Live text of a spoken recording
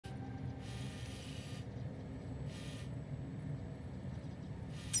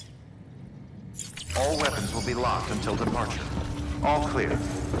All weapons will be locked until departure. All clear.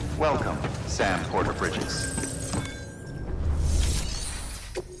 Welcome, Sam Porter Bridges.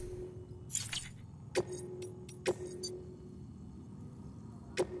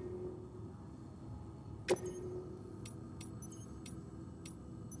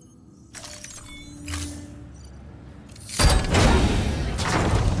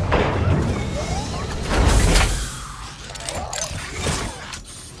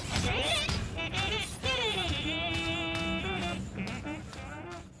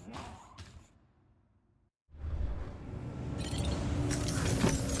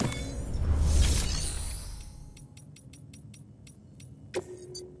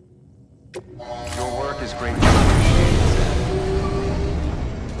 Your work is greatly appreciated,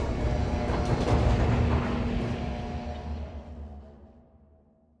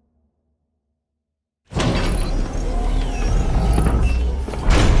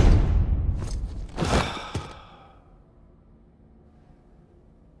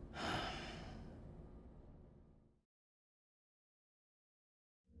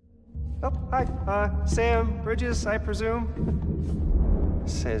 Oh, hi. Sam Bridges, I presume?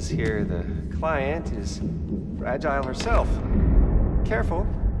 Says here the client is fragile herself. Careful.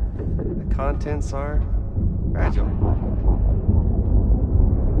 The contents are fragile.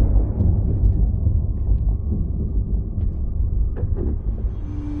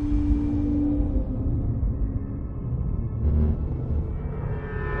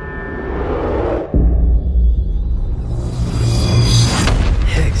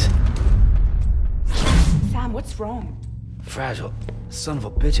 What's wrong? Fragile. Son of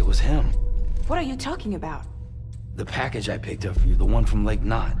a bitch, it was him. What are you talking about? The package I picked up for you, the one from Lake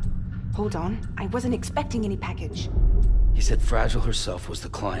Knot. Hold on, I wasn't expecting any package. He said Fragile herself was the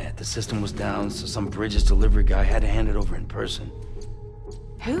client. The system was down, so some Bridges delivery guy had to hand it over in person.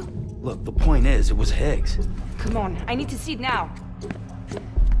 Who? Look, the point is, it was Higgs. Come on, I need to see it now.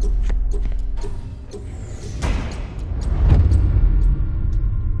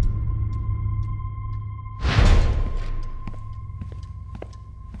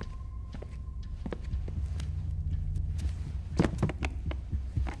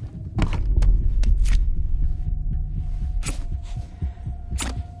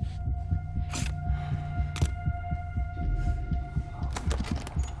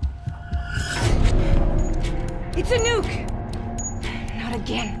 It's a nuke! Not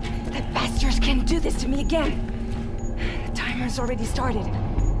again. The bastards can't do this to me again. The timer's already started.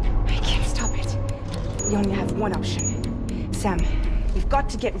 I can't stop it. We only have one option. Sam, we've got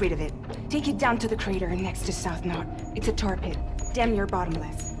to get rid of it. Take it down to the crater next to South Knot. It's a tar pit, damn near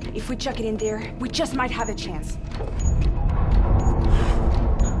bottomless. If we chuck it in there, we just might have a chance.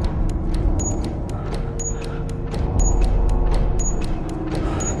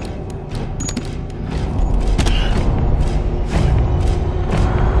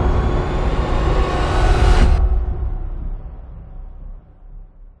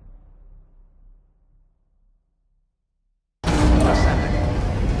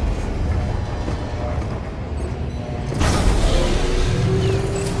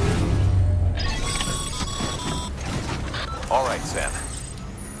 All right, Sam.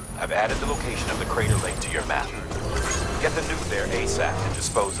 I've added the location of the crater lake to your map. Get the nuke there ASAP and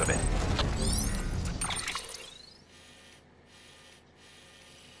dispose of it.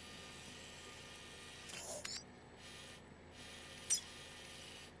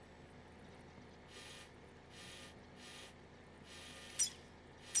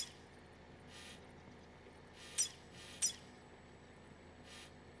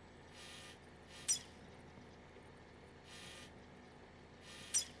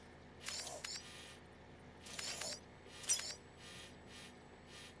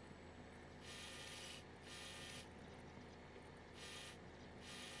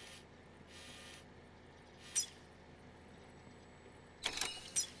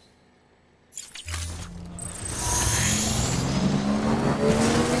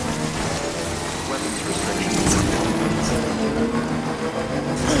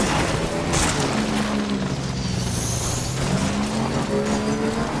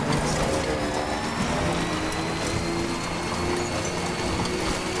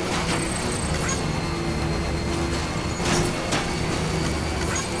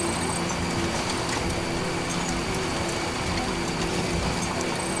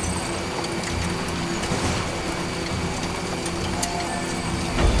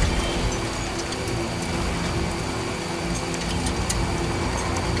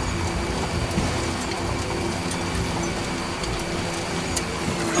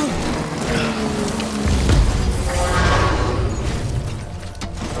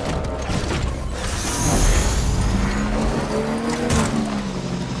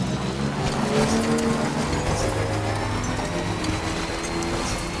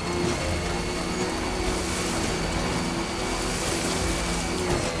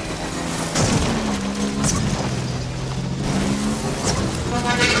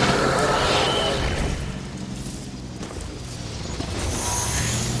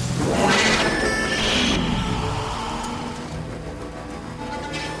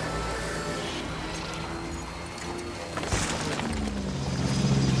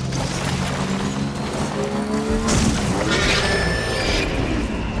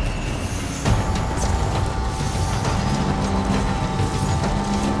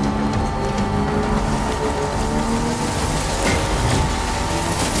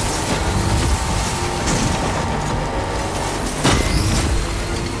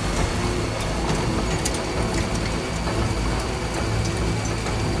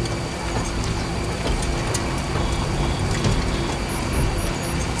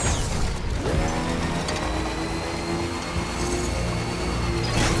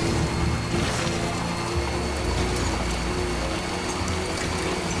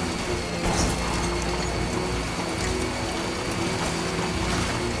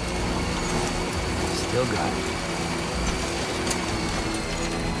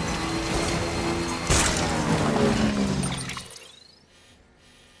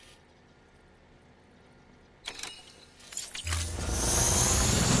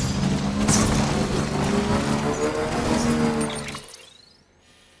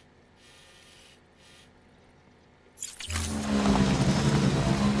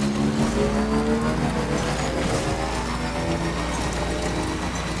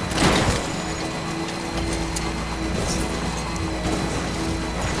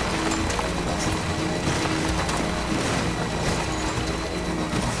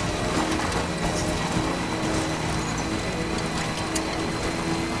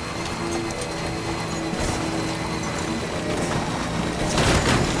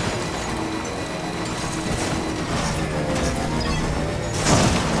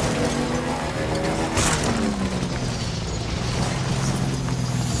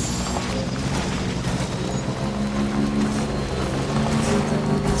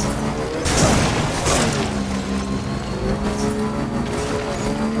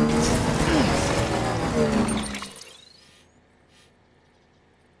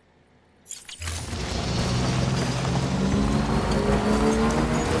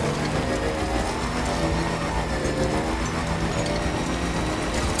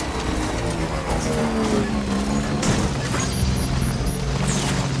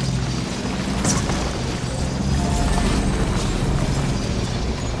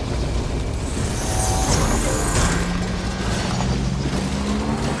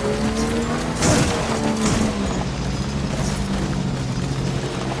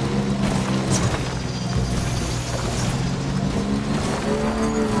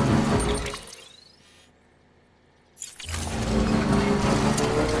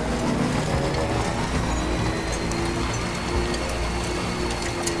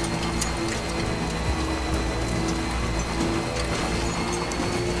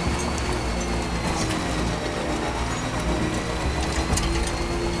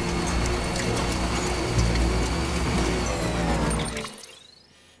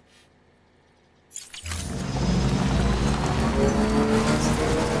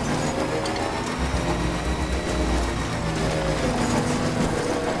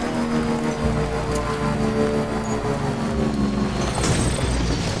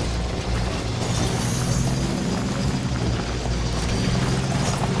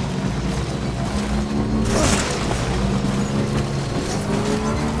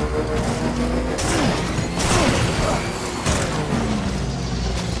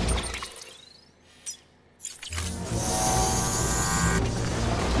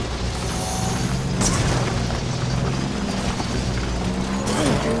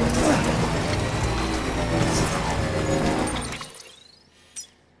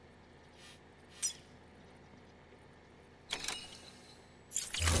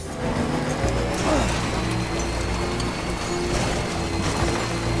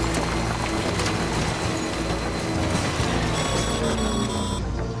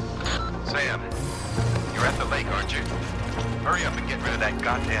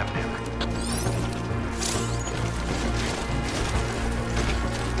 goddamn nuke.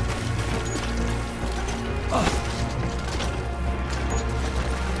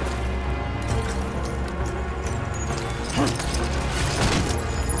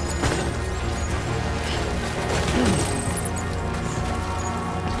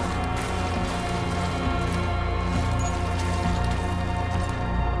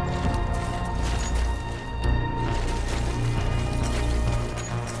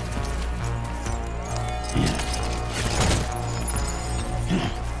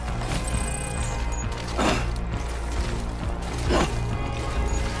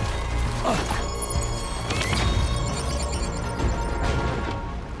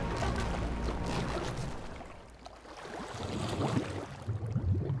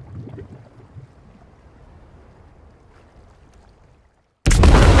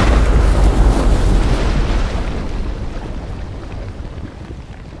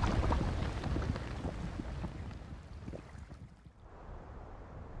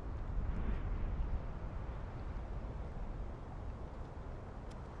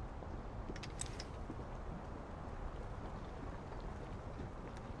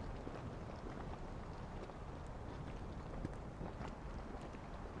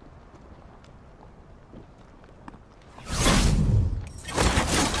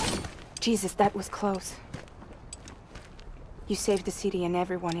 Jesus, that was close. You saved the city and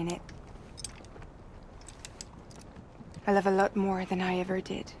everyone in it. I love a lot more than I ever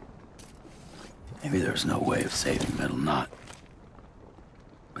did. Maybe there's no way of saving Middle Knot.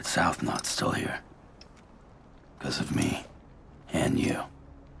 But South Knot's still here. Because of me. And you.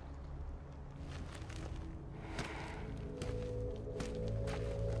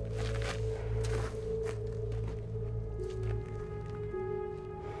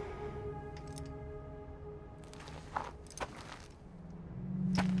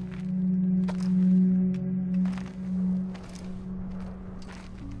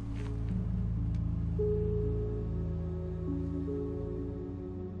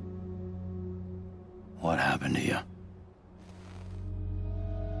 What happened to you?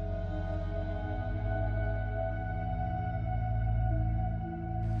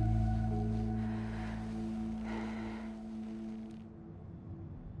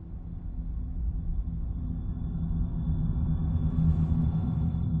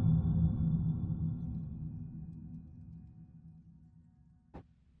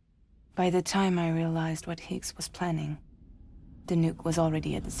 By the time I realized what Higgs was planning, the nuke was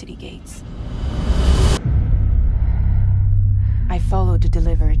already at the city gates. I followed the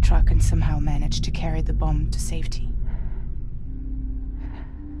delivery truck and somehow managed to carry the bomb to safety.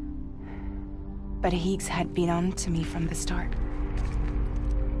 But Higgs had been on to me from the start.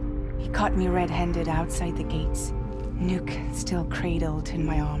 He caught me red-handed outside the gates, nuke still cradled in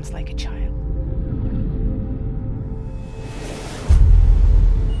my arms like a child.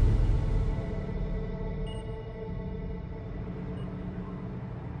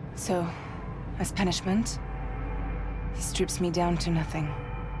 So, as punishment, he strips me down to nothing.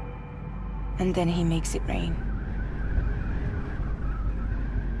 And then he makes it rain.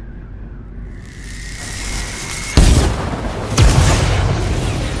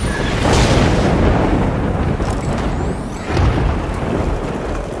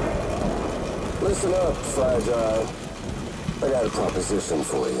 Listen up, Fragile. I got a proposition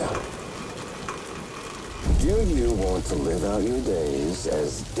for you. Do you want to live out your days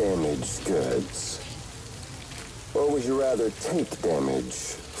as damaged goods? Or would you rather take damage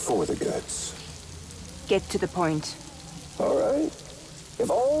for the goods? Get to the point. All right. If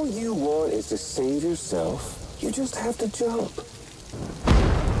all you want is to save yourself, you just have to jump.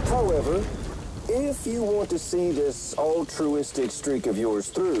 However, if you want to see this altruistic streak of yours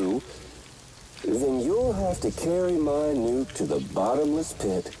through, then you'll have to carry my nuke to the bottomless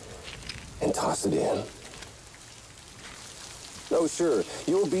pit and toss it in. Oh, sure,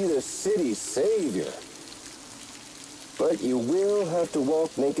 you'll be the city's savior. But you will have to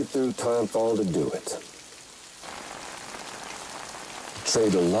walk naked through Timefall to do it.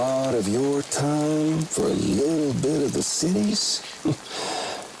 Trade a lot of your time for a little bit of the city's?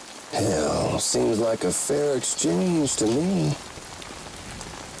 Hell, seems like a fair exchange to me.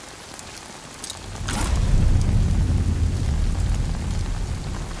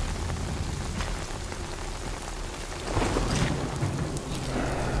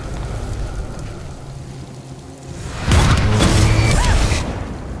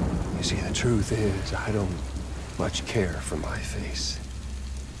 Truth is, I don't much care for my face.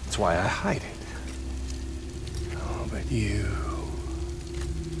 That's why I hide it. Oh, but you...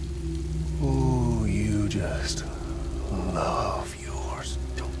 Oh, you just love yours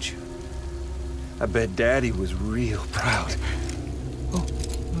I bet Daddy was real proud. Oh.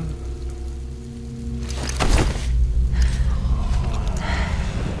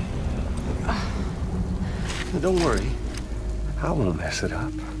 Don't worry. I won't mess it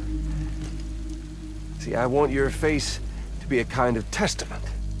up. See, I want your face to be a kind of testament.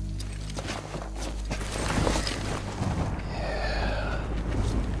 Yeah.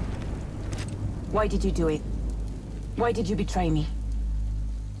 Why did you do it? Why did you betray me?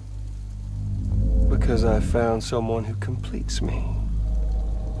 Because I found someone who completes me.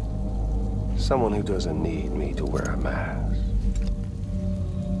 Someone who doesn't need me to wear a mask.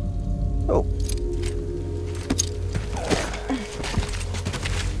 Oh.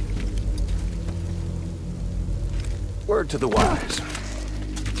 Word to the wise.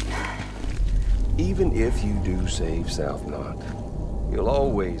 Even if you do save South Knot, you'll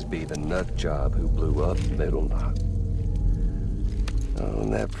always be the nut job who blew up Middle Knot. Oh,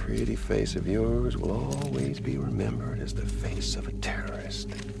 and that pretty face of yours will always be remembered as the face of a terrorist.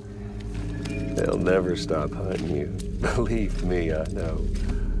 They'll never stop hunting you. Believe me, I know.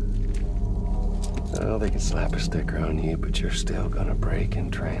 Oh, they can slap a sticker on you, but you're still gonna break in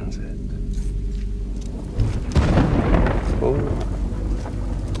transit. Oh.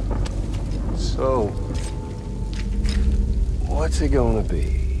 So, what's it gonna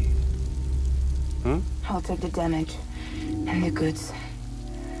be? I'll take the damage and the goods.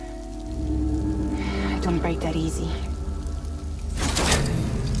 I don't break that easy.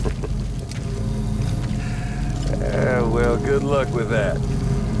 Well, good luck with that.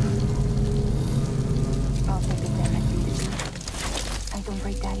 I'll take the damage and the goods. I don't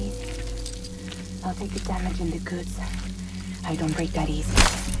break that easy. I'll take the damage and the goods. I don't break that easy.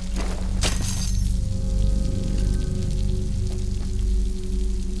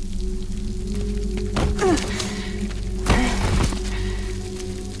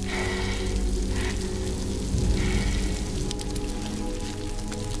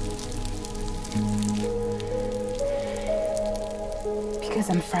 Because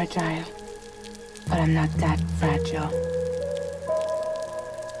I'm fragile, but I'm not that fragile.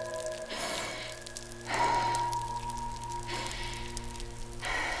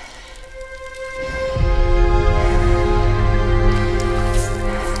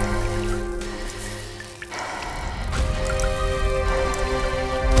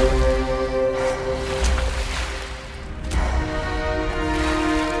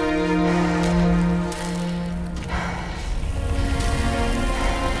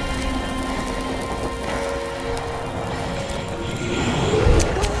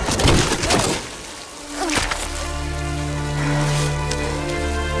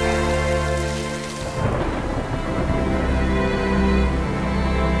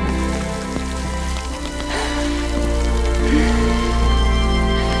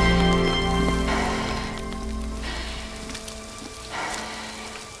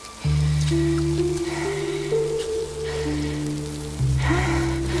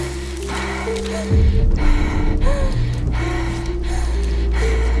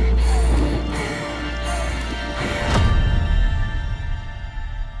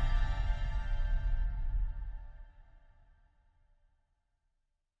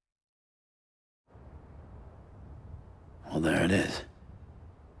 Well, there it is.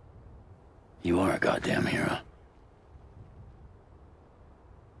 You are a goddamn hero.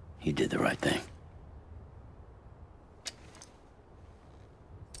 You did the right thing.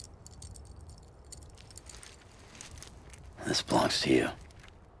 This belongs to you.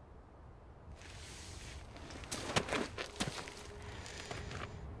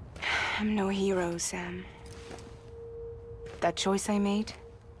 I'm no hero, Sam. That choice I made,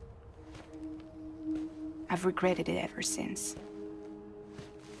 I've regretted it ever since.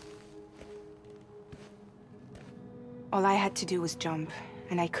 All I had to do was jump,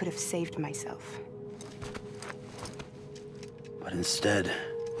 and I could have saved myself. But instead,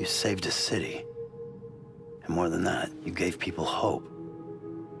 you saved a city. And more than that, you gave people hope.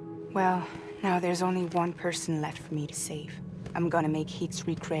 Well, now there's only one person left for me to save. I'm gonna make Heath's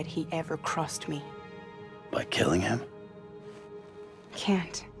regret he ever crossed me. By killing him?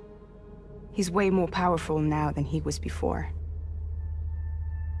 Can't. He's way more powerful now than he was before.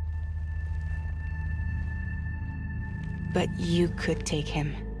 But you could take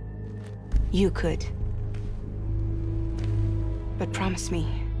him. You could. But promise me.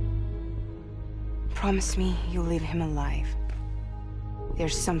 Promise me you'll leave him alive.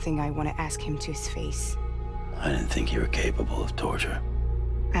 There's something I want to ask him to his face. I didn't think you were capable of torture.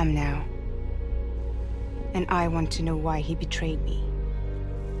 Am now. And I want to know why he betrayed me.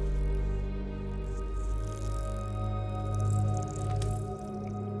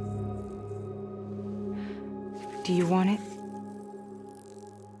 Do you want it?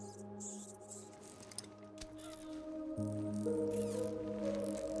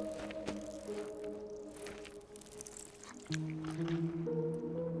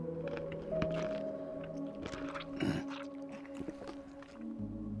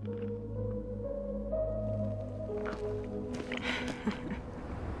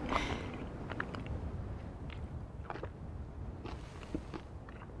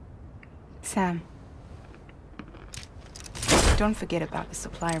 Sam, don't forget about the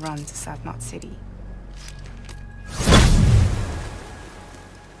supply run to South Knot City.